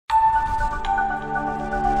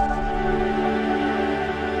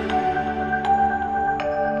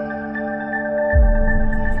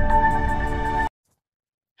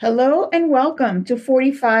Hello and welcome to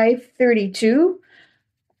 4532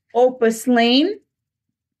 Opus Ln,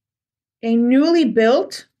 a newly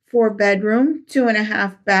built 4-bedroom,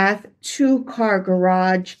 2.5 bath, 2-car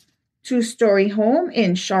garage, 2-story home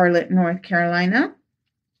in Charlotte, North Carolina.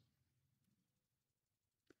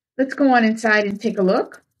 Let's go on inside and take a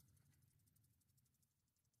look.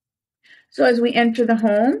 So as we enter the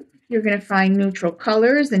home, you're going to find neutral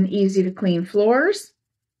colors and easy to clean floors.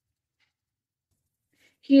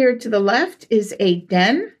 Here to the left is a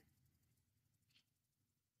den.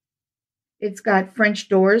 It's got French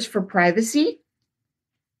doors for privacy.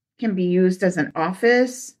 Can be used as an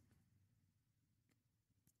office.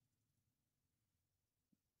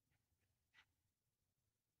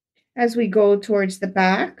 As we go towards the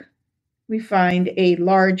back, we find a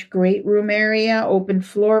large great room area, open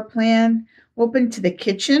floor plan, open to the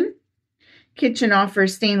kitchen. Kitchen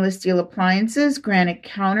offers stainless steel appliances, granite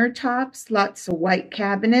countertops, lots of white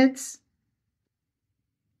cabinets.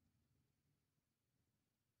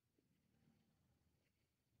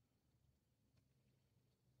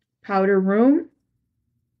 Powder room.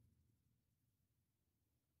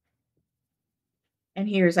 And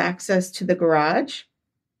here's access to the garage.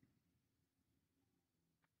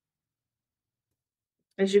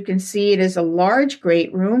 As you can see, it is a large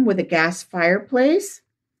great room with a gas fireplace.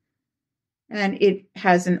 And it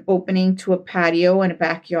has an opening to a patio and a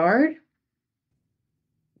backyard.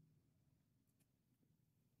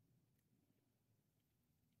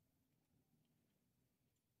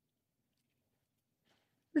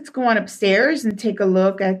 Let's go on upstairs and take a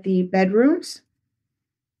look at the bedrooms.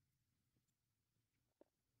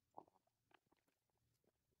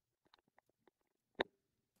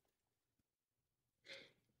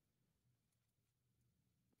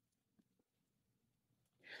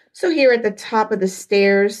 So here at the top of the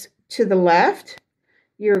stairs to the left,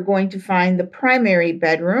 you're going to find the primary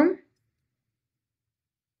bedroom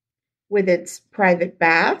with its private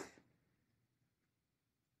bath.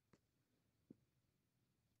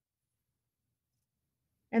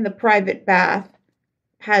 And the private bath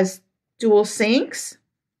has dual sinks,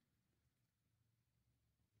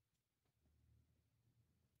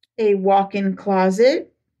 a walk-in closet,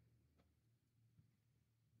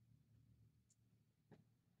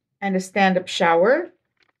 and a stand-up shower.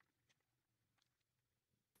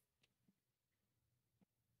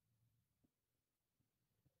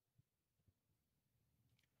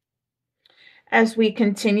 As we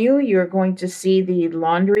continue, you're going to see the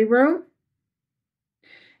laundry room.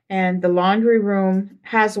 And the laundry room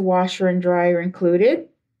has a washer and dryer included.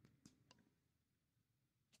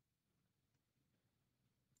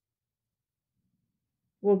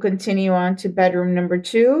 We'll continue on to bedroom number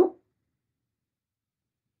 2.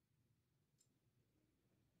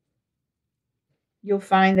 You'll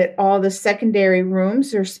find that all the secondary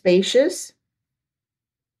rooms are spacious.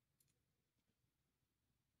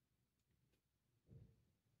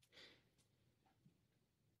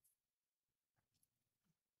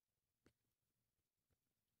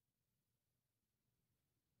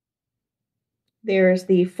 There's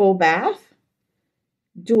the full bath,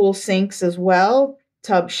 dual sinks as well,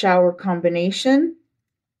 tub shower combination.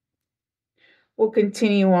 We'll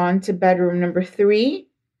continue on to bedroom number 3.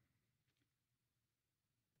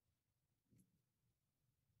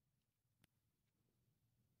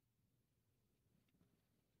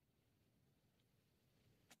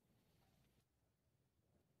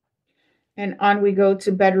 And on we go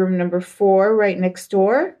to bedroom number 4 right next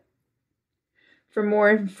door. For more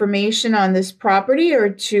information on this property or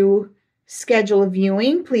to schedule a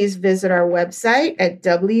viewing, please visit our website at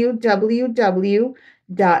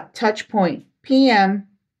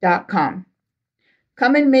www.touchpointpm.com.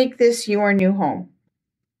 Come and make this your new home.